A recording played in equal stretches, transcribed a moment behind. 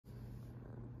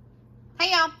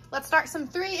Hey y'all, let's start some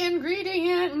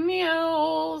 3-ingredient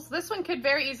meals. This one could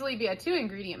very easily be a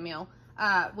 2-ingredient meal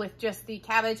with just the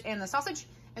cabbage and the sausage.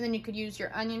 And then you could use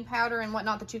your onion powder and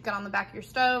whatnot that you've got on the back of your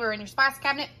stove or in your spice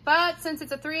cabinet. But since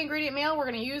it's a 3-ingredient meal, we're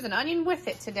gonna use an onion with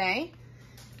it today.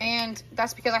 And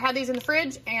that's because I had these in the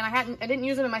fridge and I didn't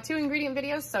use them in my 2-ingredient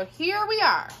videos. So here we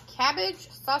are, cabbage,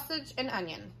 sausage, and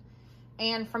onion.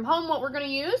 And from home, what we're gonna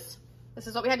use, this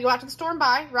is what we had to go out to the store and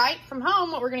buy, right? From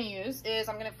home, what we're gonna use is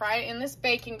I'm gonna fry it in this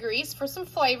bacon grease for some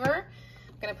flavor.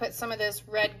 I'm gonna put some of this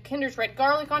Kinder's red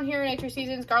garlic on here, Nature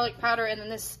Seasons, garlic powder, and then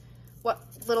this, what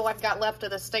little I've got left of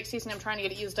the steak seasoning, I'm trying to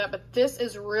get it used up, but this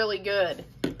is really good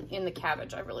in the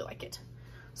cabbage. I really like it.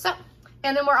 So,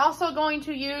 and then we're also going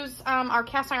to use our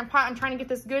cast iron pot. I'm trying to get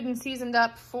this good and seasoned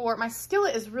up for, my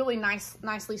skillet is really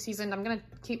nicely seasoned. I'm gonna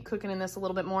keep cooking in this a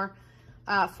little bit more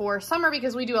for summer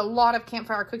because we do a lot of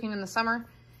campfire cooking in the summer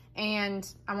and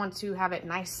I want to have it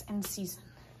nice and seasoned.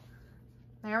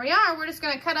 There we are. We're just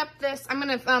gonna cut up this. I'm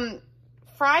gonna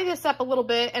fry this up a little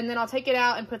bit and then I'll take it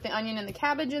out and put the onion and the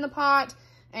cabbage in the pot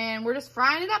and we're just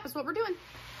frying it up. That's what we're doing.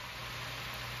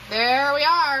 There we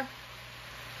are.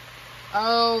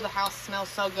 Oh, the house smells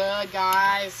so good,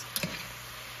 guys.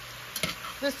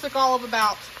 This took all of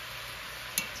about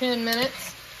 10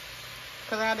 minutes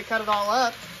because I had to cut it all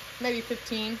up. Maybe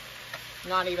 15.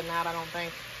 Not even that, I don't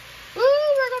think. Woo,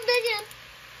 we're gonna dig in.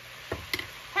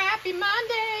 Happy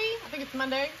Monday. I think it's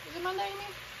Monday. Is it Monday,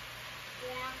 Amy?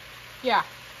 Yeah.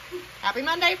 Yeah. Happy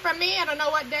Monday from me. I don't know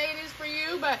what day it is for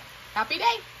you, but happy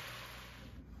day.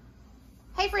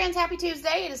 Hey friends, happy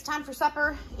Tuesday. It is time for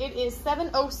supper. It is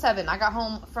 7:07. I got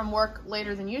home from work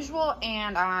later than usual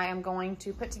and I am going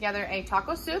to put together a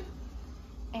taco soup.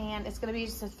 And it's gonna be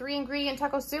just a 3-ingredient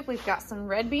taco soup. We've got some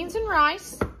red beans and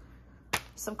rice,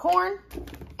 some corn,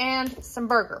 and some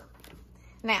burger.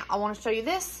 Now, I wanna show you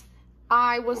this.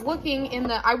 I was looking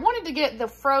I wanted to get the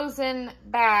frozen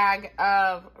bag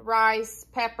of rice,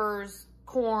 peppers,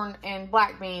 corn, and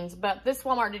black beans, but this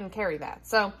Walmart didn't carry that.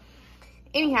 So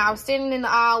anyhow, I was standing in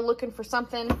the aisle looking for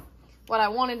something, what I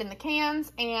wanted in the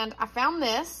cans, and I found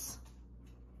this,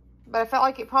 but I felt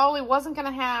like it probably wasn't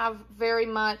gonna have very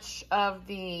much of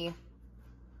the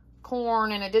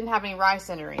corn and it didn't have any rice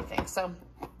in it or anything. So,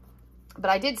 but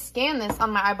I did scan this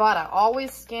on my Ibotta.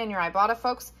 Always scan your Ibotta,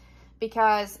 folks,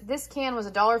 because this can was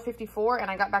 $1.54 and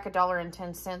I got back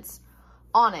 $1.10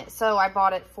 on it. So I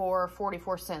bought it for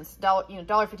 44 cents,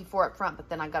 $1.54 up front, but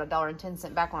then I got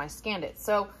 $1.10 back when I scanned it.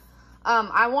 So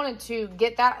I wanted to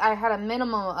get that. I had a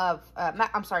minimum of,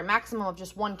 maximum of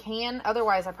just 1 can.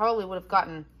 Otherwise, I probably would have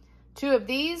gotten 2 of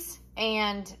these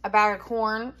and a bag of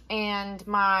corn and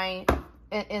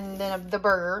then the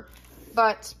burger.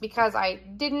 But because I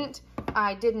didn't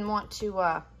want to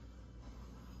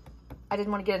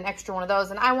get an extra one of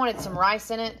those, and I wanted some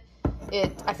rice in it.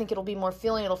 I think it'll be more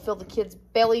filling. It'll fill the kids'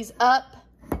 bellies up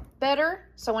better.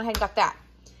 So I went ahead and got that.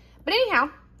 But anyhow,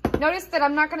 notice that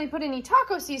I'm not going to put any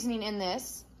taco seasoning in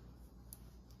this,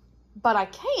 but I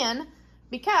can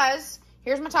because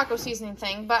here's my taco seasoning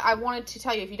thing. But I wanted to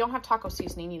tell you, if you don't have taco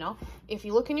seasoning, if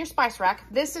you look in your spice rack,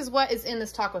 this is what is in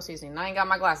this taco seasoning. I ain't got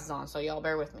my glasses on, so y'all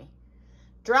bear with me.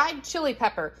 Dried chili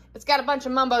pepper. It's got a bunch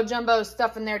of mumbo jumbo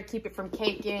stuff in there to keep it from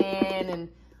caking, and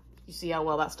you see how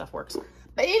well that stuff works.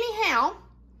 But anyhow,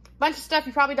 a bunch of stuff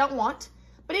you probably don't want.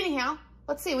 But anyhow,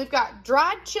 let's see. We've got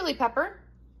dried chili pepper.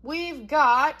 We've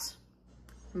got,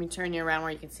 let me turn you around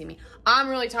where you can see me. I'm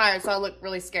really tired, so I look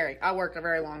really scary. I worked a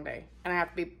very long day, and I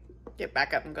have to get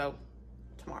back up and go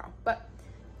tomorrow. But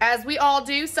as we all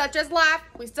do, such as life,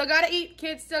 we still gotta eat.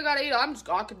 Kids still gotta eat.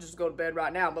 I could just go to bed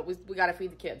right now, but we gotta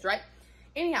feed the kids, right?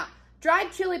 Anyhow,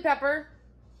 dried chili pepper.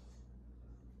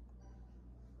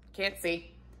 Can't see.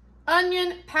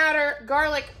 Onion powder,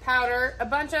 garlic powder, a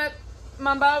bunch of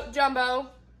mumbo jumbo,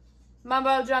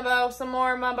 some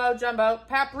more mumbo jumbo,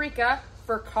 paprika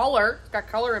for color. It's got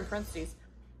color in parentheses.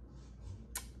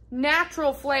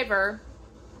 Natural flavor,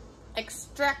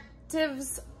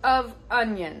 extractives of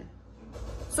onion.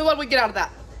 So what do we get out of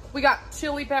that? We got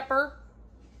chili pepper,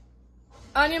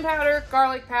 onion powder,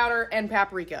 garlic powder, and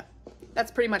paprika. That's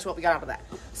pretty much what we got out of that.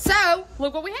 So,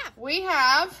 look what we have. We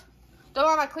have, don't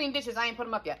have my clean dishes, I ain't put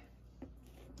them up yet.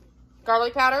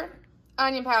 Garlic powder,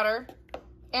 onion powder,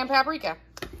 and paprika.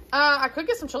 I could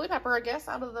get some chili pepper, I guess,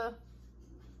 out of the,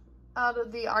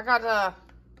 I got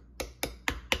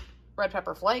red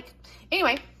pepper flake.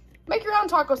 Anyway, make your own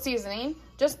taco seasoning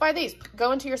just by these.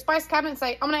 Go into your spice cabinet and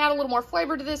say, I'm gonna add a little more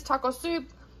flavor to this taco soup.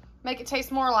 Make it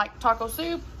taste more like taco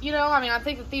soup. I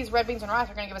think that these red beans and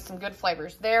rice are gonna give us some good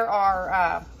flavors. There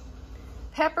are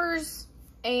peppers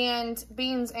and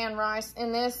beans and rice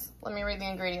in this. Let me read the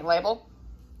ingredient label.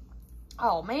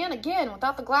 Oh man, again,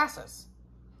 without the glasses.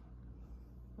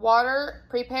 water,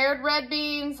 prepared red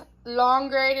beans, long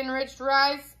grain enriched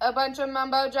rice, a bunch of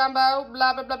mumbo jumbo,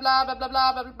 blah, blah, blah, blah, blah, blah,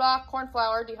 blah, blah, blah, blah, corn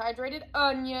flour, dehydrated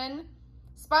onion,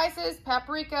 spices,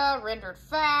 paprika, rendered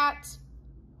fat.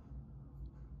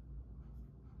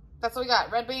 That's what we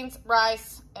got. Red beans,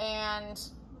 rice, and,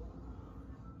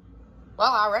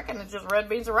 well, I reckon it's just red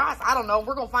beans and rice. I don't know.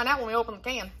 We're going to find out when we open the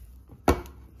can.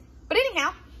 But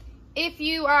anyhow, if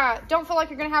you don't feel like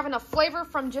you're going to have enough flavor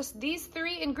from just these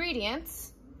 3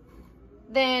 ingredients,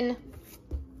 then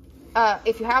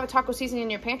if you have a taco seasoning in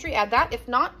your pantry, add that. If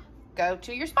not, go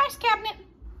to your spice cabinet.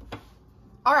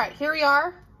 All right, here we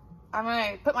are. I'm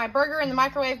going to put my burger in the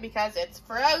microwave because it's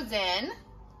frozen.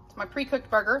 It's my pre-cooked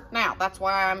burger. Now, that's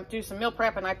why I'm doing some meal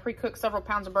prep and I pre-cook several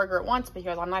pounds of burger at once,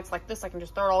 because on nights like this, I can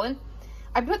just throw it all in.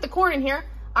 I put the corn in here.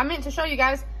 I meant to show you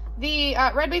guys the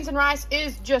red beans and rice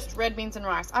is just red beans and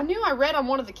rice. I knew I read on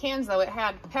one of the cans, though, it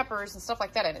had peppers and stuff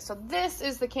like that in it. So this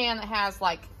is the can that has,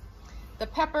 like, the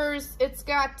peppers. It's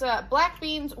got black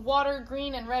beans, water,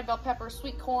 green and red bell pepper,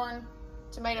 sweet corn,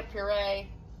 tomato puree,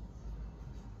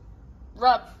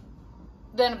 rub,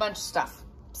 then a bunch of stuff.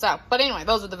 So, but anyway,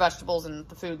 those are the vegetables and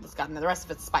the food that's got in there. The rest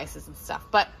of it's spices and stuff.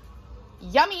 But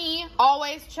yummy.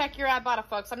 Always check your Ibotta,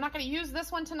 folks. I'm not going to use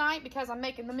this one tonight because I'm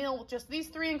making the meal with just these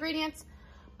 3 ingredients.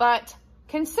 But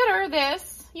consider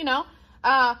this, you know,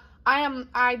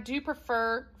 I do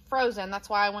prefer frozen. That's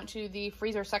why I went to the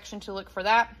freezer section to look for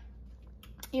that.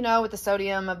 You know, with the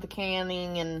sodium of the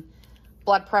canning and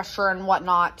blood pressure and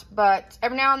whatnot. But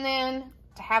every now and then,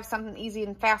 to have something easy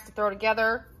and fast to throw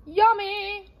together,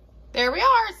 yummy. There we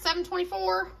are, it's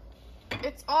 7:24.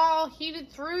 It's all heated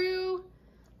through.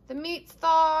 The meat's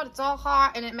thawed, it's all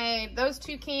hot, and it made those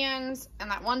 2 cans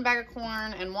and that 1 bag of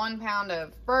corn and 1 pound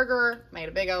of burger, made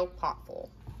a big old pot full.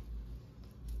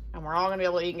 And we're all gonna be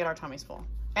able to eat and get our tummies full.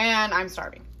 And I'm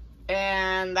starving.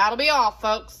 And that'll be all,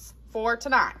 folks, for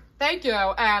tonight. Thank you,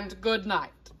 and good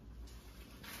night.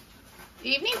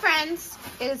 Evening, friends.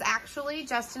 It is actually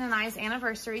Justin and I's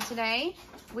anniversary today.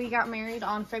 We got married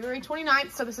on February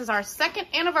 29th, so this is our 2nd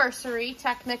anniversary,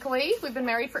 technically. We've been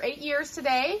married for 8 years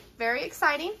today. Very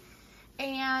exciting.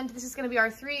 And this is going to be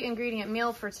our 3 ingredient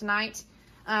meal for tonight.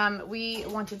 We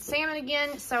wanted salmon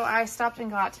again, so I stopped and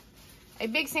got a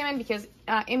big salmon because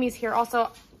Emmy's here.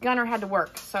 Also, Gunner had to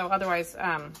work, so otherwise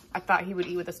I thought he would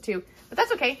eat with us too. But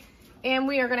that's okay. And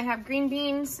we are going to have green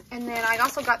beans. And then I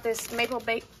also got this maple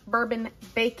bourbon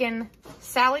bacon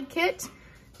salad kit.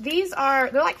 These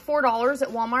they're like $4 at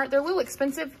Walmart. They're a little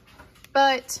expensive,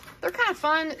 but they're kind of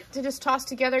fun to just toss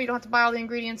together. You don't have to buy all the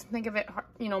ingredients and think of it,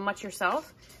 you know, much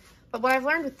yourself. But what I've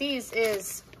learned with these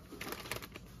is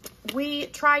we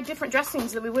try different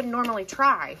dressings that we wouldn't normally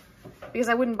try, because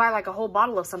I wouldn't buy like a whole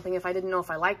bottle of something if I didn't know if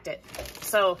I liked it.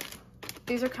 So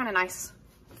these are kind of nice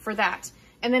for that.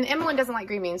 And then Emmeline doesn't like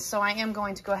green beans, so I am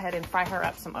going to go ahead and fry her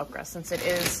up some okra since it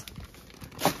is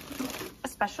a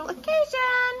special occasion.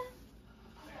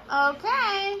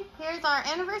 Okay, here's our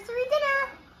anniversary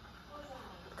dinner.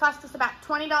 It cost us about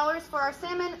 $20 for our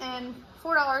salmon and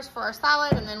 $4 for our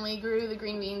salad, and then we grew the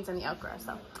green beans and the okra.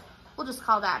 So we'll just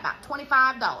call that about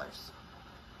 $25.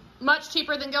 Much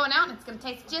cheaper than going out, and it's gonna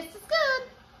taste just as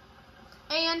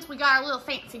good. And we got our little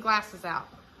fancy glasses out.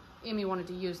 Emmy wanted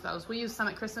to use those. We used some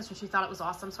at Christmas and she thought it was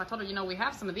awesome. So I told her, you know, we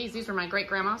have some of these. These are my great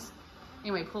grandma's.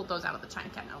 Anyway, pulled those out of the china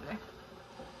cabinet over there.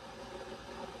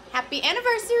 Happy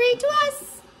anniversary to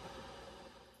us.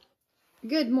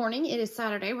 Good morning. It is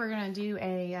Saturday. We're going to do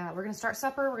we're going to start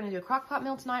supper. We're going to do a crock pot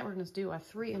meal tonight. We're going to do a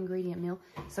 3 ingredient meal.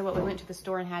 So what we went to the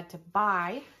store and had to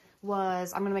buy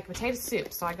was, I'm going to make a potato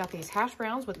soup. So I got these hash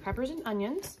browns with peppers and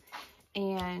onions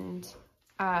and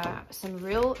some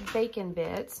real bacon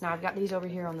bits. Now I've got these over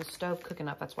here on the stove cooking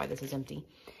up. That's why this is empty.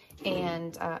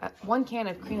 And 1 can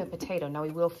of cream of potato. Now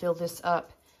we will fill this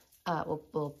up.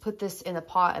 We'll put this in the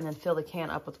pot and then fill the can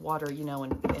up with water, you know,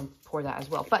 and pour that as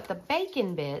well. But the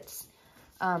bacon bits,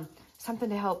 something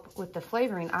to help with the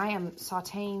flavoring. I am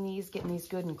sauteing these, getting these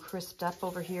good and crisped up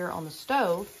over here on the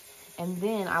stove. And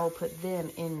then I will put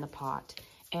them in the pot.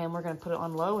 And we're going to put it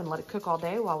on low and let it cook all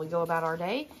day while we go about our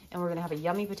day. And we're going to have a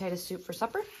yummy potato soup for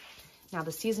supper. Now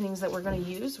the seasonings that we're going to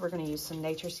use some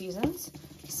nature seasons,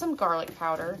 some garlic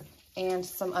powder, and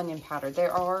some onion powder.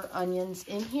 There are onions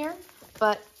in here,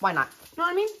 but why not? You know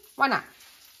what I mean? Why not?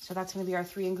 So that's going to be our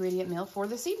 3 ingredient meal for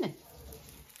this evening.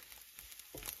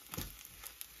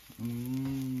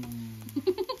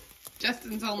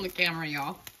 Justin's holding the camera,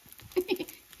 y'all.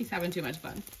 He's having too much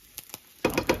fun.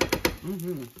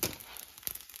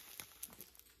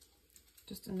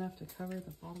 Just enough to cover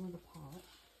the bottom of the pot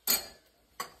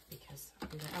because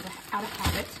we were out of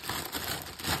habit.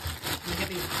 I'm gonna get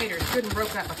these taters good and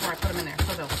broke up before I put them in there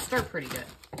so they'll stir pretty good.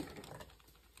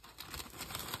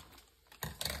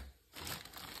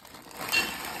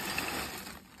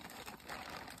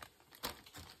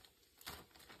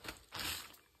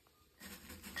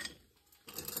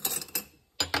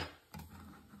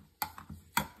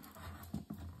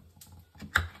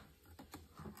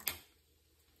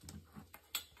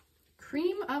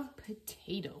 cream of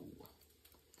potato.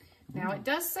 Now it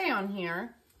does say on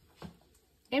here,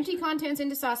 empty contents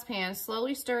into saucepan,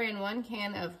 slowly stir in 1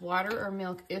 can of water or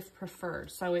milk if preferred.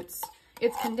 So it's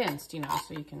condensed, you know,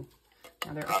 so you can,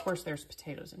 now there, of course there's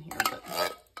potatoes in here, but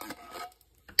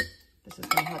this is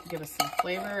gonna help give us some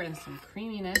flavor and some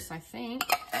creaminess, I think.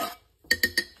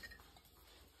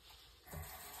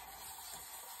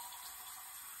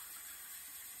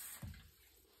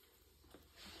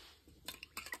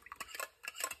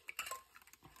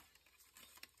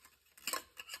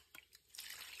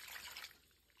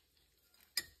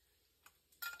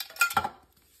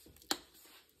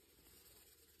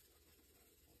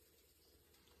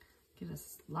 Give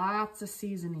us lots of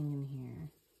seasoning in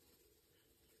here.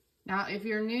 Now, if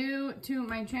you're new to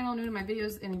my channel, new to my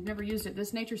videos, and you've never used it,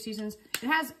 this Nature Seasons, it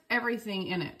has everything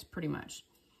in it, pretty much.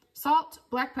 Salt,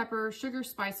 black pepper, sugar,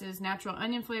 spices, natural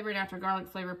onion flavor, natural garlic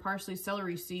flavor, parsley,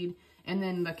 celery seed, and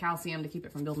then the calcium to keep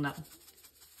it from building up.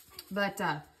 But,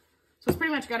 so it's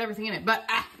pretty much got everything in it. But,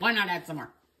 why not add some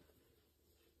more?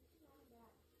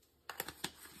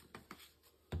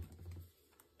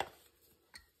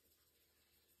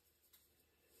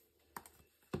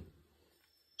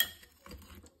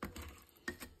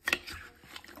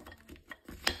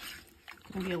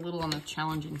 Gonna be a little on the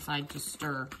challenging side to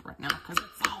stir right now because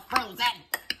it's all frozen.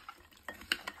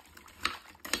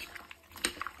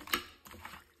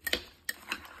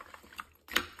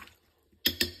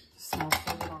 Smells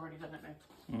so good already, doesn't it, babe?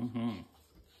 Mm-hmm.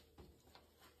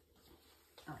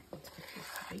 All right, let's put this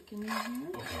bacon in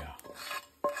here. Oh, yeah.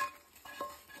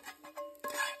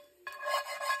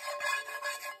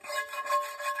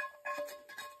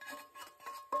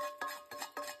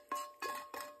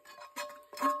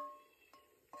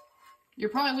 You're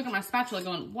probably looking at my spatula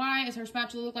going, why is her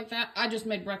spatula look like that? I just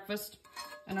made breakfast,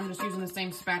 and I'm just using the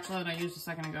same spatula that I used a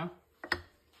second ago.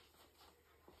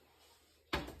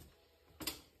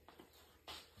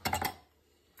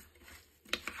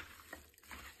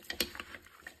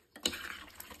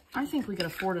 I think we could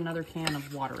afford another can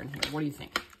of water in here. What do you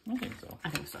think? I think so. I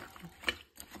think so.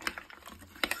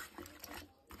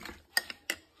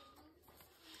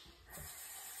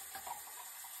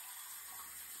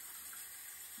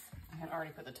 I had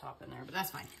already put the top in there, but that's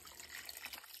fine.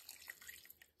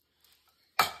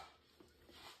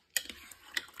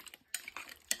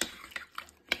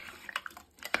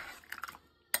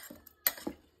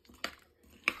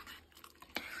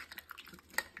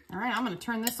 All right, I'm going to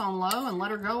turn this on low and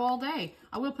let her go all day.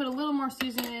 I will put a little more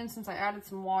seasoning in since I added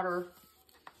some water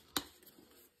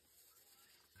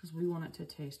because we want it to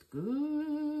taste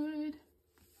good.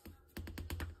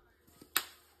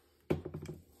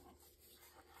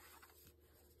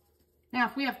 Now,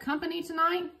 if we have company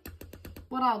tonight,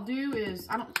 what I'll do is,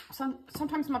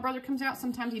 sometimes my brother comes out,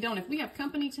 sometimes he don't. If we have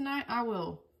company tonight, I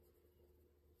will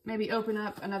maybe open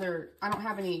up another, I don't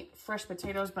have any fresh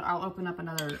potatoes, but I'll open up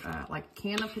another like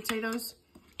can of potatoes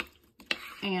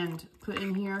and put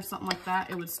in here, something like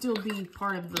that. It would still be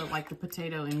part of the, like the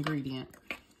potato ingredient,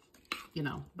 you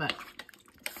know, but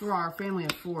for our family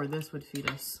of 4, this would feed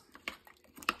us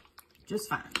just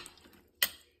fine.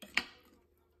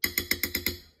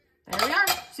 There we are.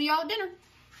 See y'all at dinner.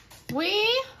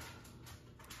 We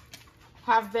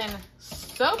have been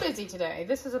so busy today.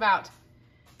 This is about,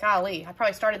 golly, I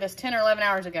probably started this 10 or 11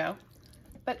 hours ago.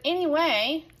 But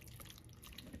anyway,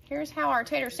 here's how our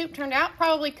tater soup turned out.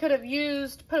 Probably could have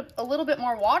put a little bit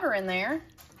more water in there.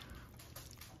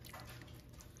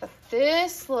 But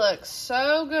this looks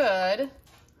so good.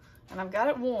 And I've got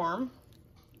it warm.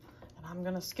 And I'm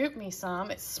gonna scoop me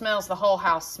some. It smells, the whole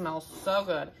house smells so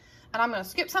good. And I'm gonna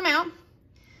scoop some out,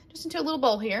 just into a little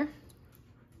bowl here.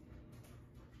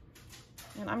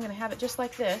 And I'm gonna have it just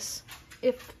like this.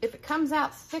 If it comes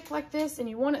out thick like this and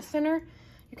you want it thinner,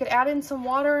 you could add in some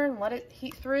water and let it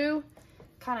heat through,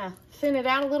 kind of thin it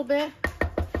out a little bit.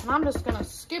 And I'm just gonna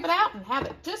scoop it out and have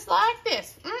it just like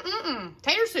this.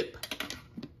 Tater soup.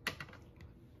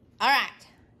 All right,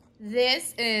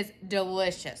 this is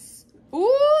delicious.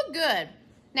 Ooh, good.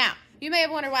 Now, you may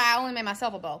have wondered why I only made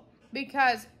myself a bowl.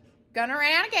 Because Gunner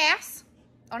ran out of gas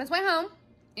on his way home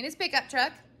in his pickup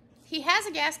truck. He has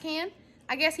a gas can.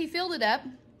 I guess he filled it up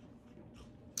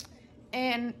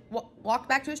and walked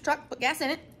back to his truck, put gas in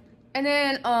it. And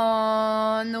then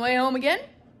on the way home again,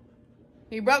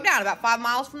 he broke down about 5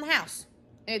 miles from the house.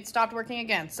 It stopped working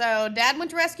again. So Dad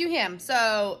went to rescue him.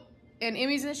 And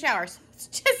Emmy's in the shower. So it's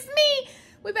just me.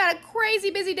 We've had a crazy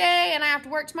busy day and I have to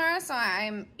work tomorrow. So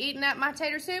I'm eating up my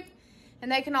tater soup and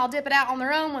they can all dip it out on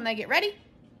their own when they get ready.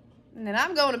 And then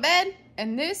I'm going to bed,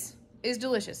 and this is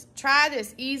delicious. Try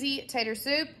this easy tater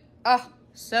soup. Oh,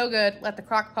 so good. Let the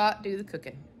crock pot do the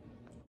cooking.